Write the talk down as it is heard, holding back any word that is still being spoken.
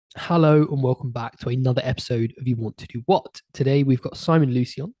Hello and welcome back to another episode of You Want to Do What. Today we've got Simon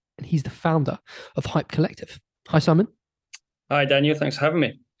Lucy on, and he's the founder of Hype Collective. Hi, Simon. Hi, Daniel. Thanks for having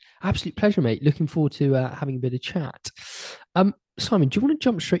me. Absolute pleasure, mate. Looking forward to having a bit of chat. Simon, do you want to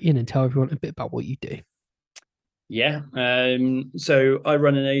jump straight in and tell everyone a bit about what you do? Yeah. So I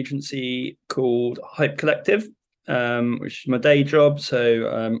run an agency called Hype Collective, which is my day job.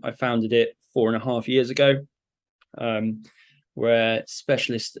 So I founded it 4.5 years ago. We're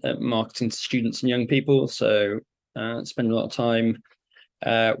specialists at marketing to students and young people. So spend a lot of time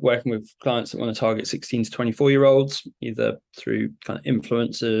working with clients that want to target 16 to 24-year-olds, either through kind of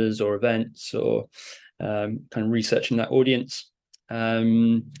influencers or events or kind of researching that audience.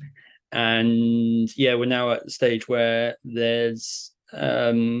 And yeah, we're now at the stage where there's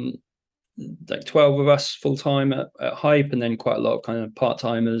like 12 of us full time at Hype, and then quite a lot of kind of part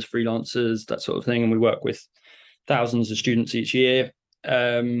timers, freelancers, that sort of thing. And we work with thousands of students each year.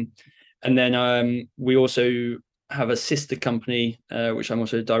 And then we also have a sister company, which I'm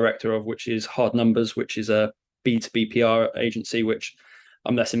also a director of, which is Hard Numbers, which is a B2B PR agency, which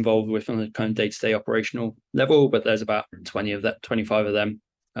I'm less involved with on a kind of day-to-day operational level, but there's about 20 of that, 25 of them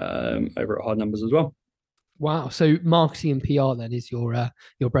over at Hard Numbers as well. Wow. So marketing and PR then is your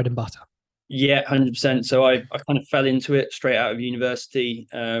bread and butter. Yeah, 100%. So I kind of fell into it straight out of university.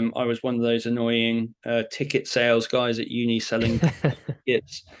 I was one of those annoying ticket sales guys at uni selling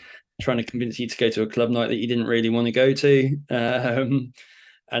tickets, trying to convince you to go to a club night that you didn't really want to go to. And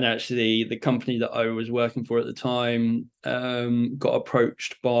actually, the company that I was working for at the time got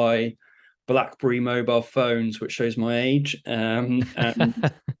approached by BlackBerry mobile phones, which shows my age. And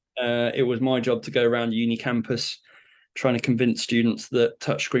it was my job to go around uni campus trying to convince students that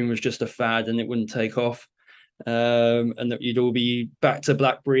touchscreen was just a fad and it wouldn't take off. And that you'd all be back to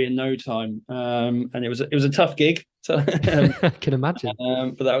BlackBerry in no time. And it was a tough gig. So, I can imagine.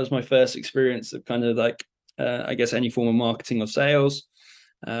 but that was my first experience of kind of like I guess any form of marketing or sales.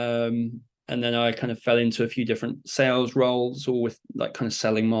 And then I kind of fell into a few different sales roles, all with like kind of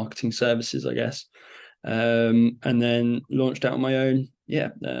selling marketing services, I guess. And then launched out on my own.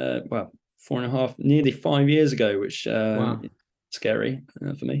 Yeah, well, 4.5, nearly 5 years ago, which Wow. scary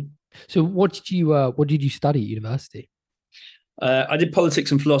for me. So what did you study at university? I did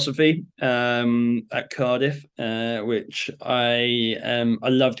politics and philosophy at Cardiff, which I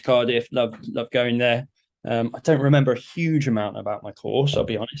loved Cardiff, loved going there. I don't remember a huge amount about my course, I'll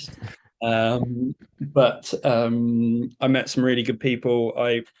be honest. But I met some really good people.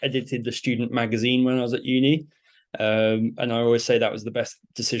 I edited the student magazine when I was at uni. And I always say that was the best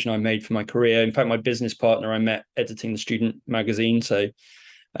decision I made for my career. In fact, my business partner I met editing the student magazine. So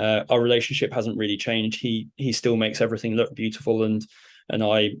our relationship hasn't really changed. He still makes everything look beautiful, and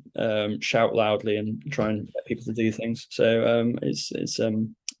I shout loudly and try and get people to do things. So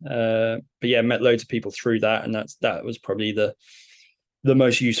but yeah, met loads of people through that, and that was probably the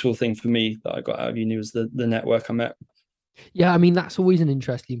most useful thing for me that I got out of uni was the network I met. Yeah, I mean that's always an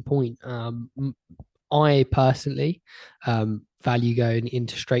interesting point. I personally value going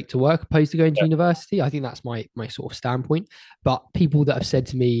into straight to work opposed to going to Yeah. university. I think that's my sort of standpoint. But people that have said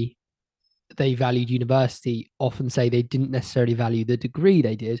to me they valued university often say they didn't necessarily value the degree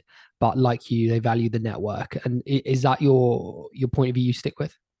they did, but like you, they value the network. And is that your point of view you stick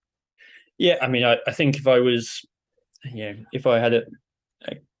with? Yeah, I mean, I think if I was, if I had a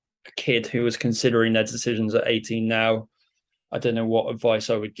kid who was considering their decisions at 18 now, I don't know what advice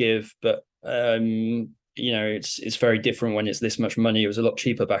I would give, but it's very different when it's this much money. It was a lot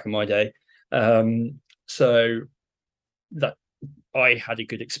cheaper back in my day. So that I had a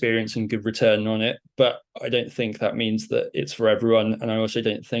good experience and good return on it, but I don't think that means that it's for everyone. And I also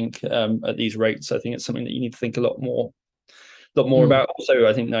don't think at these rates, I think it's something that you need to think a lot more Mm. about. Also,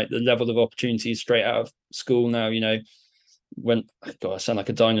 I think like the level of opportunities straight out of school now, when God, I sound like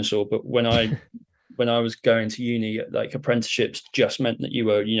a dinosaur, but when I was going to uni, like apprenticeships just meant that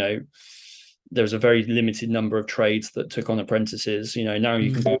there was a very limited number of trades that took on apprentices. Now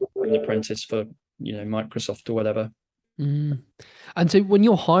you can Mm. go an apprentice for, Microsoft or whatever. Mm. And so when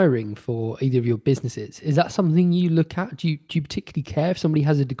you're hiring for either of your businesses, is that something you look at? Do you particularly care if somebody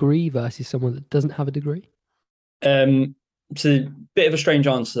has a degree versus someone that doesn't have a degree? It's a bit of a strange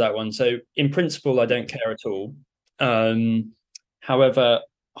answer to that one. So in principle, I don't care at all. However,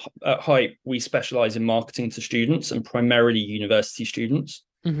 at Hype, we specialize in marketing to students and primarily university students.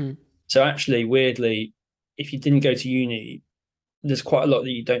 Hmm. So actually, weirdly, if you didn't go to uni, there's quite a lot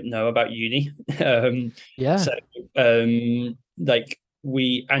that you don't know about uni. Yeah. So like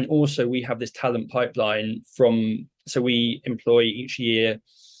and also we have this talent pipeline so we employ each year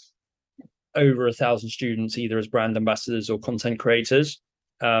over 1,000 students, either as brand ambassadors or content creators.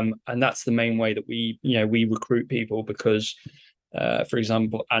 And that's the main way that we recruit people, because for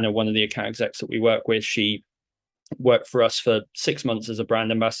example, Anna, one of the account execs that we work with, she worked for us for 6 months as a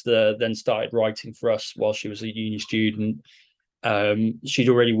brand ambassador, then started writing for us while she was a uni student. She'd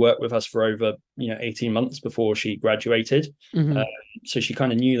already worked with us for over 18 months before she graduated. Mm-hmm. So she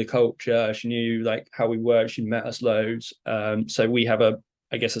kind of knew the culture, she knew like how we worked, she'd met us loads. So we have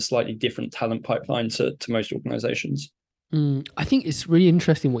I guess a slightly different talent pipeline to most organizations. I think it's really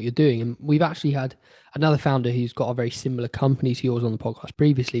interesting what you're doing. And we've actually had another founder who's got a very similar company to yours on the podcast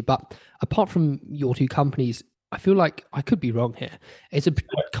previously. But apart from your two companies, I feel like I could be wrong here. It's a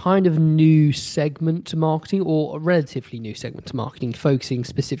kind of new segment to marketing, or a relatively new segment to marketing, focusing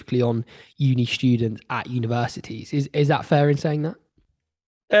specifically on uni students at universities. Is that fair in saying that?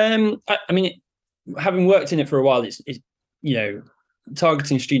 I mean, having worked in it for a while, it's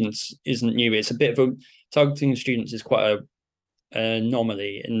targeting students isn't new. It's a bit of a targeting students is quite an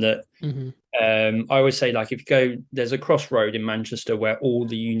anomaly in that. Mm-hmm. I always say, like, if you go, there's a crossroad in Manchester where all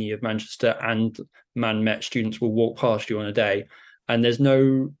the Uni of Manchester and Man Met students will walk past you on a day, and there's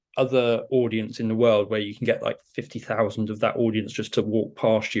no other audience in the world where you can get like 50,000 of that audience just to walk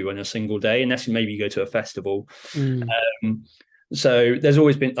past you in a single day, unless maybe you go to a festival. So there's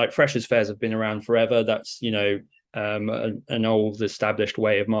always been, like, freshers fairs have been around forever. That's an old established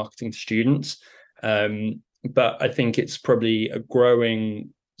way of marketing to students. But I think it's probably a growing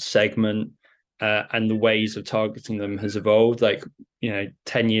segment, and the ways of targeting them has evolved. Like,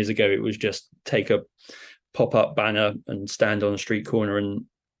 10 years ago, it was just take a pop-up banner and stand on a street corner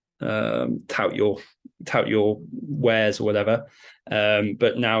and tout your wares or whatever.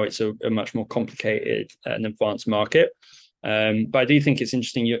 But now it's a much more complicated and advanced market. But I do think it's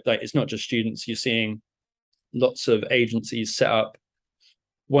interesting. It's not just students. You're seeing lots of agencies set up.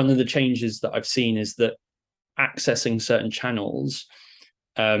 One of the changes that I've seen is that accessing certain channels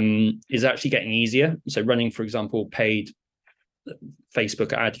is actually getting easier. So running, for example, paid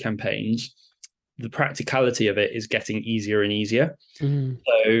Facebook ad campaigns, the practicality of it is getting easier and easier. Mm-hmm.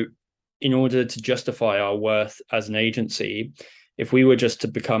 So in order to justify our worth as an agency, if we were just to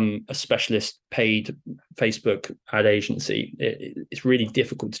become a specialist paid Facebook ad agency, it's really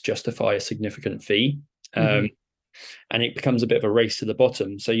difficult to justify a significant fee. And it becomes a bit of a race to the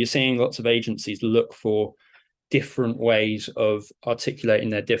bottom. So you're seeing lots of agencies look for different ways of articulating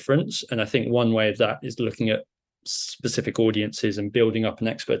their difference. And I think one way of that is looking at specific audiences and building up an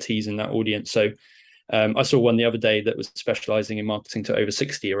expertise in that audience. So I saw one the other day that was specializing in marketing to over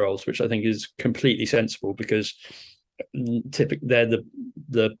 60-year-olds, which I think is completely sensible, because typically they're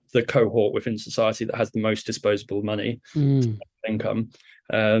the cohort within society that has the most disposable money income.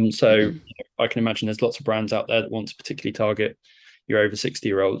 So I can imagine there's lots of brands out there that want to particularly target your over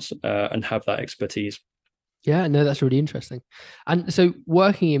 60-year-olds and have that expertise. Yeah, no, that's really interesting. And so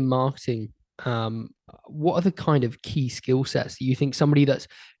working in marketing, what are the kind of key skill sets that you think somebody that's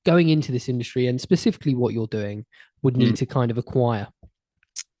going into this industry, and specifically what you're doing, would need to kind of acquire?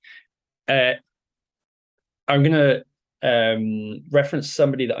 I'm going to reference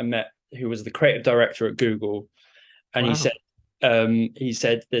somebody that I met who was the creative director at Google. And Wow. he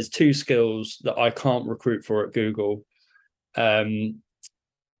said there's two skills that I can't recruit for at Google.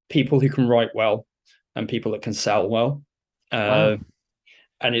 People who can write well and people that can sell well. Wow.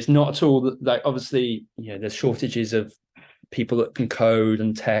 And it's not at all that, like, obviously, there's shortages of people that can code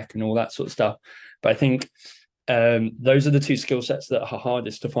and tech and all that sort of stuff. But I think those are the two skill sets that are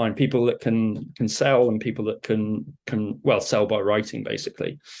hardest to find: people that can sell and people that can sell by writing,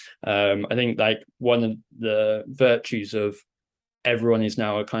 basically. I think, like, one of the virtues of everyone is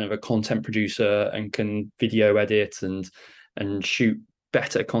now a kind of a content producer and can video edit and shoot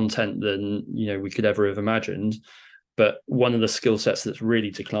better content than we could ever have imagined. But one of the skill sets that's really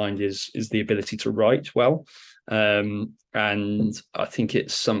declined is the ability to write well. And I think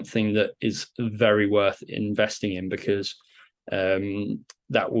it's something that is very worth investing in, because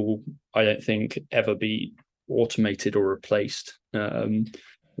that will, I don't think, ever be automated or replaced,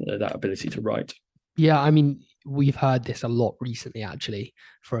 that ability to write. Yeah, I mean, we've heard this a lot recently, actually,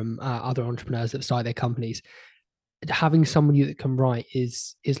 from other entrepreneurs that have started their companies. Having somebody that can write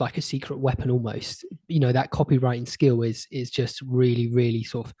is like a secret weapon almost. That copywriting skill is just really, really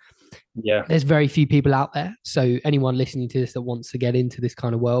sort of, there's very few people out there. So anyone listening to this that wants to get into this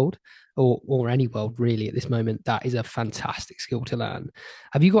kind of world, or any world really at this moment, that is a fantastic skill to learn.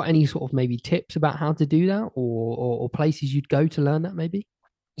 Have you got any sort of maybe tips about how to do that, or places you'd go to learn that maybe?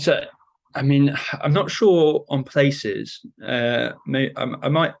 So, I mean, I'm not sure on places. I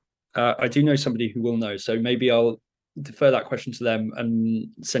might. I do know somebody who will know, so maybe I'll defer that question to them and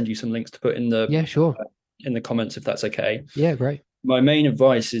send you some links to put in the sure in the comments, if that's okay. Yeah, great. my main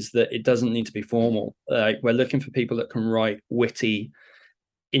advice is that it doesn't need to be formal. Like, we're looking for people that can write witty,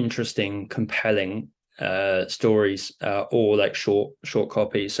 interesting, compelling stories, or like short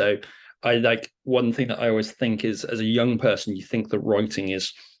copy. So I like, one thing that I always think is, as a young person, you think that writing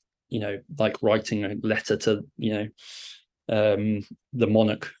is, like writing a letter to, the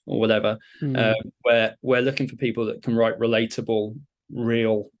monarch or whatever. Mm. Where we're looking for people that can write relatable,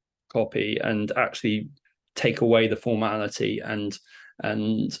 real copy and actually take away the formality and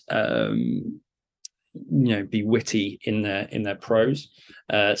be witty in their prose.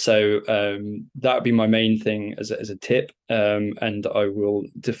 That would be my main thing as a tip, and I will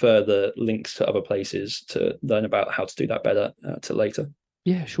defer the links to other places to learn about how to do that better to later.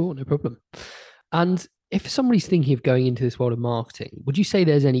 Yeah, sure, no problem. And if somebody's thinking of going into this world of marketing, would you say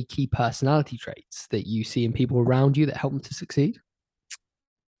there's any key personality traits that you see in people around you that help them to succeed?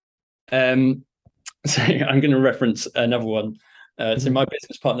 So I'm going to reference another one. So Mhm. my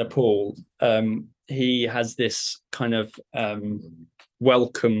business partner Paul, he has this kind of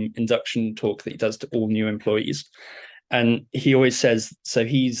welcome induction talk that he does to all new employees, and he always says, so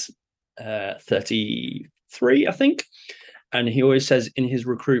he's 33, I think, and he always says in his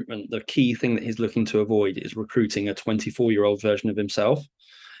recruitment, the key thing that he's looking to avoid is recruiting a 24-year-old version of himself.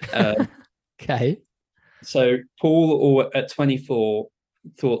 Okay. So Paul, at 24,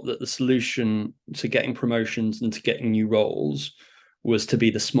 thought that the solution to getting promotions and to getting new roles was to be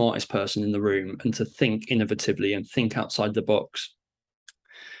the smartest person in the room and to think innovatively and think outside the box.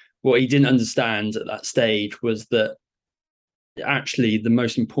 What he didn't understand at that stage was that actually the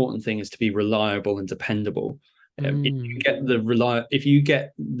most important thing is to be reliable and dependable. If you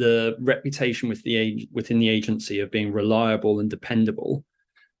get the reputation within the agency of being reliable and dependable,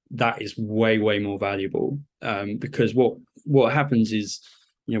 that is way more valuable, because what happens is,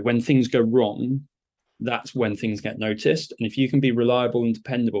 when things go wrong, that's when things get noticed. And if you can be reliable and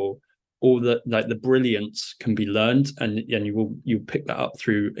dependable, all the brilliance can be learned, and you pick that up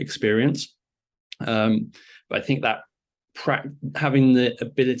through experience. But I think that having the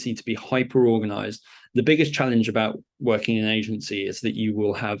ability to be hyper organized, the biggest challenge about working in an agency is that you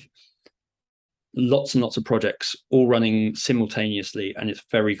will have lots and lots of projects all running simultaneously, and it's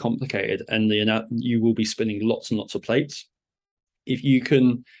very complicated, and you will be spinning lots and lots of plates. If you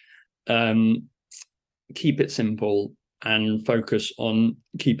can keep it simple and focus on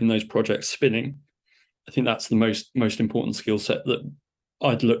keeping those projects spinning, I think that's the most important skill set that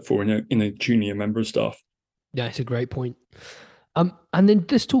I'd look for in a junior member of staff. Yeah, it's a great point. And then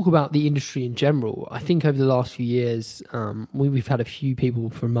let's talk about the industry in general. I think over the last few years, we've had a few people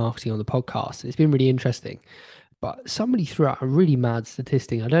from marketing on the podcast, and it's been really interesting. But somebody threw out a really mad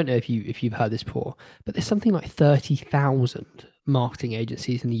statistic. I don't know if you've heard this before, but there's something like 30,000 marketing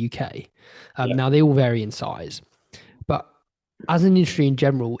agencies in the UK. Yeah. Now they all vary in size, but as an industry in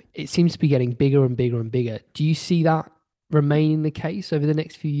general, it seems to be getting bigger and bigger and bigger. Do you see that remaining the case over the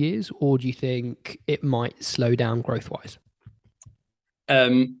next few years, or do you think it might slow down growth wise?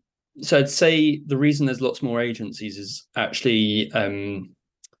 So I'd say the reason there's lots more agencies is actually,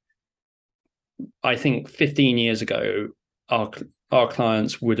 I think 15 years ago, our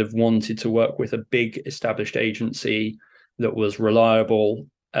clients would have wanted to work with a big established agency that was reliable.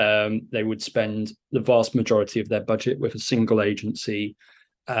 They would spend the vast majority of their budget with a single agency,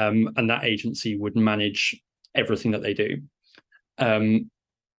 and that agency would manage everything that they do.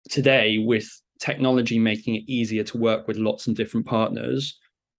 Today, with technology making it easier to work with lots of different partners,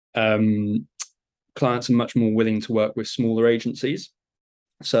 clients are much more willing to work with smaller agencies.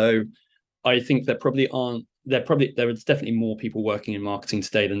 So I think there is definitely more people working in marketing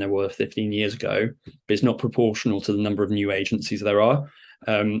today than there were 15 years ago, but it's not proportional to the number of new agencies there are.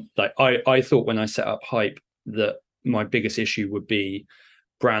 Like I thought when I set up Hype that my biggest issue would be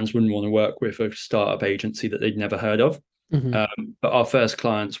brands wouldn't want to work with a startup agency that they'd never heard of. But our first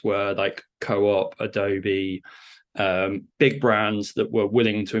clients were like Co-op, Adobe, big brands that were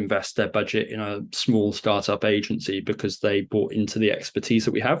willing to invest their budget in a small startup agency because they bought into the expertise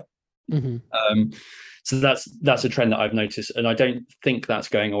that we have. So that's a trend that I've noticed, and I don't think that's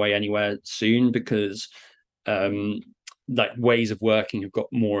going away anywhere soon, because like ways of working have got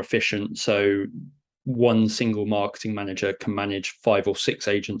more efficient. So one single marketing manager can manage 5 or 6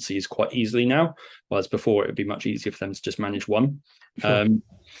 agencies quite easily now, whereas before it would be much easier for them to just manage one. Sure.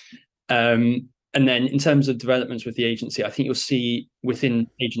 And then in terms of developments with the agency, I think you'll see within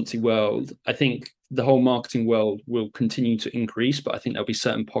agency world, I think the whole marketing world will continue to increase, but I think there'll be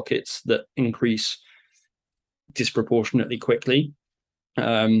certain pockets that increase disproportionately quickly.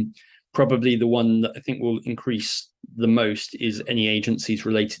 Probably the one that I think will increase the most is any agencies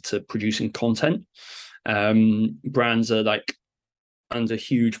related to producing content. Brands are like under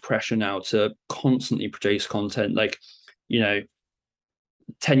huge pressure now to constantly produce content. Like, 10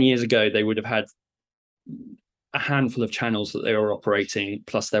 years ago, they would have had a handful of channels that they were operating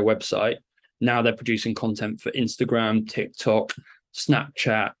plus their website. Now they're producing content for Instagram, TikTok,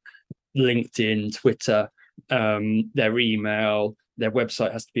 Snapchat, LinkedIn, Twitter, their email, their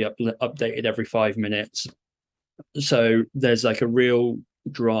website has to be updated every 5 minutes. So there's like a real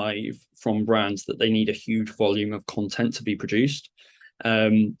drive from brands that they need a huge volume of content to be produced.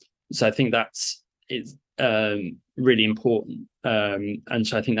 So I think that's really important. And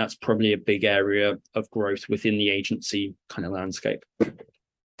so I think that's probably a big area of growth within the agency kind of landscape.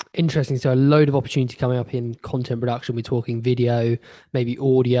 Interesting. So a load of opportunity coming up in content production. We're talking video, maybe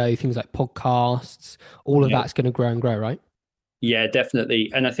audio, things like podcasts. All of that's going to grow and grow, right? Yeah,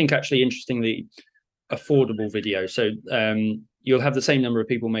 definitely. And I think actually, interestingly, affordable video. So you'll have the same number of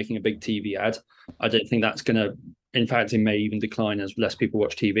people making a big TV ad. I don't think that's going to, in fact, it may even decline as less people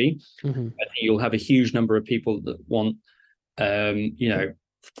watch TV. I think you'll have a huge number of people that want, 30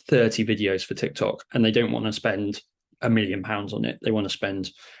 videos for TikTok, and they don't want to spend £1 million on it. They want to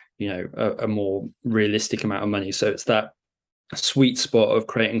spend, a more realistic amount of money. So it's that sweet spot of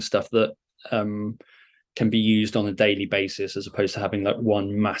creating stuff that can be used on a daily basis, as opposed to having like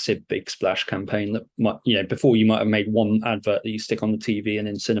one massive big splash campaign that might, before you might have made one advert that you stick on the TV and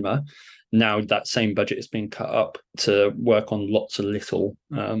in cinema. Now that same budget is being cut up to work on lots of little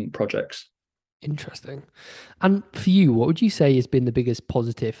projects. Interesting. And for you, what would you say has been the biggest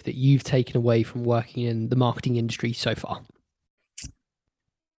positive that you've taken away from working in the marketing industry so far?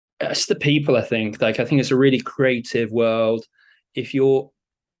 It's the people, I think. I think it's a really creative world. If you're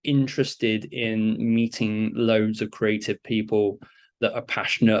interested in meeting loads of creative people that are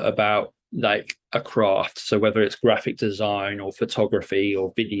passionate about like a craft, so whether it's graphic design or photography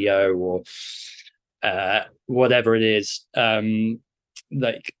or video or whatever it is,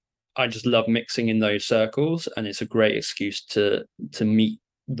 like I just love mixing in those circles, and it's a great excuse to meet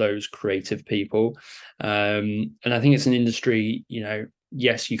those creative people. And I think it's an industry,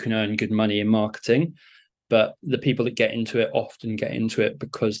 yes, you can earn good money in marketing, but the people that get into it often get into it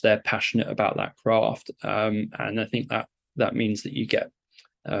because they're passionate about that craft. And I think that means that you get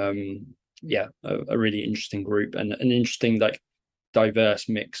a really interesting group and an interesting, like, diverse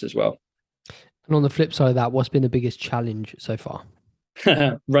mix as well. And on the flip side of that, what's been the biggest challenge so far?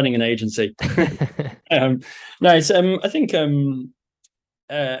 Running an agency. No, it's I think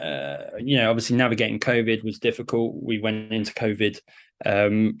obviously navigating COVID was difficult. We went into COVID,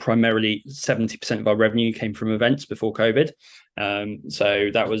 primarily 70% of our revenue came from events before COVID. So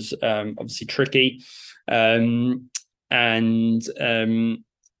that was obviously tricky. I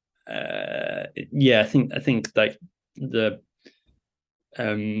think like the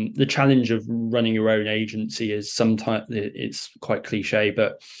challenge of running your own agency is sometimes it's quite cliche,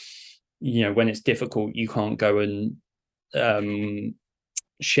 but when it's difficult, you can't go and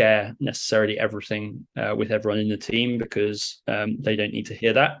share necessarily everything with everyone in the team, because they don't need to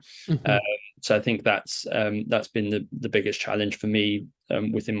hear that. So I think that's been the biggest challenge for me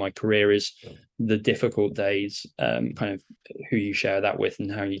within my career, is the difficult days, kind of who you share that with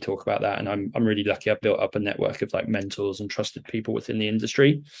and how you talk about that. And I'm really lucky I've built up a network of like mentors and trusted people within the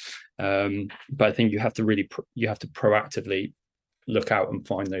industry. But I think you have to proactively look out and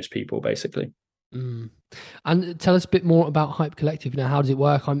find those people, basically. And tell us a bit more about Hype Collective. Now, how does it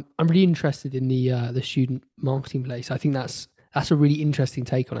work? I'm really interested in the student marketing place. I think that's a really interesting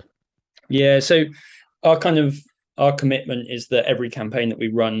take on it. Yeah, so our commitment is that every campaign that we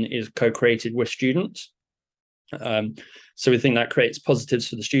run is co-created with students. So we think that creates positives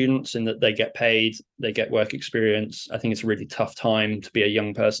for the students in that they get paid, they get work experience. I think it's a really tough time to be a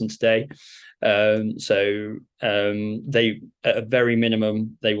young person today. So they, at a very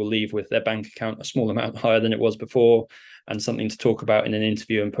minimum, they will leave with their bank account a small amount higher than it was before, and something to talk about in an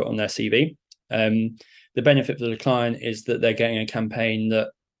interview and put on their CV. The benefit for the client is that they're getting a campaign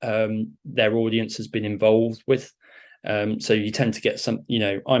that their audience has been involved with. So you tend to get some,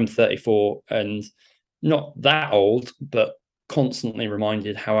 I'm 34 and not that old, but constantly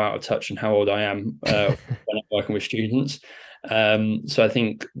reminded how out of touch and how old I am when I'm working with students. So I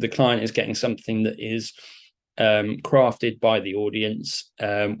think the client is getting something that is crafted by the audience,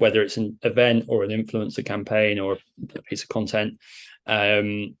 whether it's an event or an influencer campaign or a piece of content,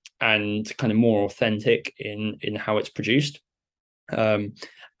 and kind of more authentic in how it's produced.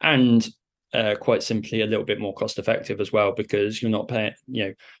 And quite simply a little bit more cost effective as well, because you're not paying,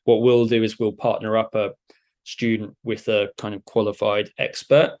 what we'll do is we'll partner up a student with a kind of qualified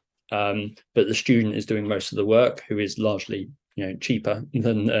expert, but the student is doing most of the work, who is largely cheaper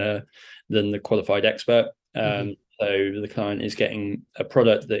than the qualified expert. So So the client is getting a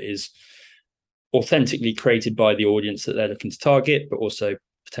product that is authentically created by the audience that they're looking to target, but also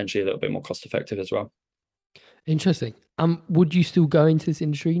potentially a little bit more cost effective as well. Interesting. Would you still go into this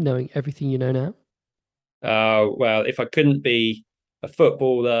industry knowing everything you know now? Well, if I couldn't be a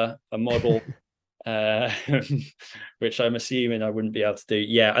footballer, a model, uh, which I'm assuming I wouldn't be able to do.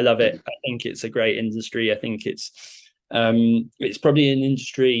 Yeah, I love it. I think it's a great industry. I think it's probably an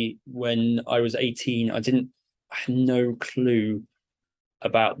industry. When I was 18, I had no clue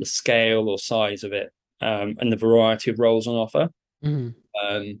about the scale or size of it, and the variety of roles on offer. Mhm.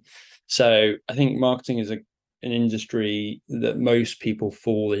 So I think marketing is an industry that most people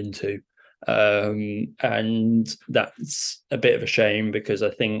fall into. And that's a bit of a shame, because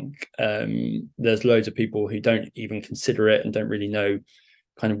I think there's loads of people who don't even consider it and don't really know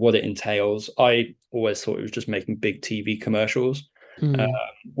kind of what it entails. I always thought it was just making big TV commercials, Mm.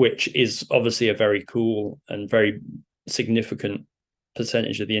 which is obviously a very cool and very significant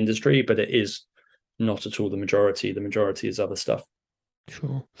percentage of the industry, but it is not at all the majority. The majority is other stuff.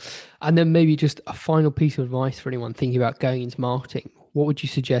 Sure. And then maybe just a final piece of advice for anyone thinking about going into marketing. What would you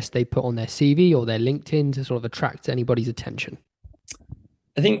suggest they put on their CV or their LinkedIn to sort of attract anybody's attention?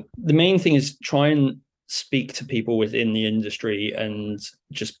 I think the main thing is try and speak to people within the industry and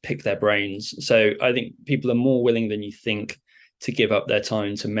just pick their brains. So I think people are more willing than you think to give up their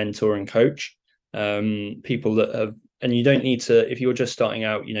time to mentor and coach people that have, and you don't need to, if you're just starting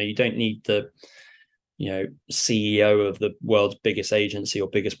out, you don't need the CEO of the world's biggest agency or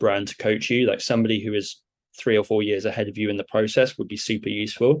biggest brand to coach you. Like, somebody who is 3 or 4 years ahead of you in the process would be super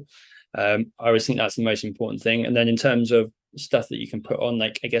useful. I always think that's the most important thing. And then in terms of stuff that you can put on,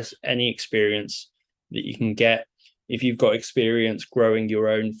 like, I guess any experience that you can get, if you've got experience growing your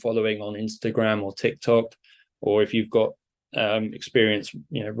own following on Instagram or TikTok, or if you've got experience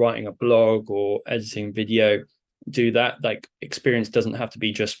writing a blog or editing video, do that. Like, experience doesn't have to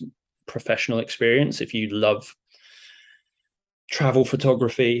be just professional experience. If you love travel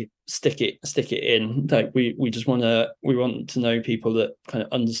photography, stick it in. Like, we want to know people that kind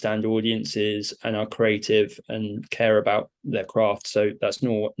of understand audiences and are creative and care about their craft. So that's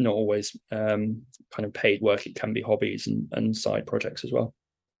not always kind of paid work. It can be hobbies and side projects as well.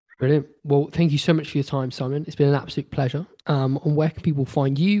 Brilliant. Well, thank you so much for your time, Simon. It's been an absolute pleasure. And where can people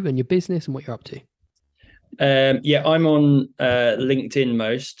find you and your business and what you're up to? Yeah, I'm on LinkedIn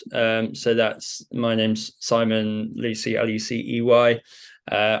most. So that's, my name's Simon Lucey, Lucey.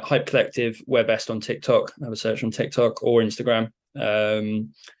 Hype Collective, we're best on TikTok. Have a search on TikTok or Instagram.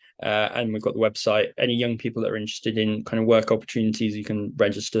 And we've got the website. Any young people that are interested in kind of work opportunities, you can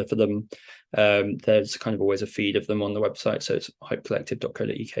register for them. There's kind of always a feed of them on the website. So it's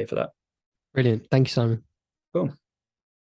hypecollective.co.uk for that. Brilliant. Thank you, Simon. Cool.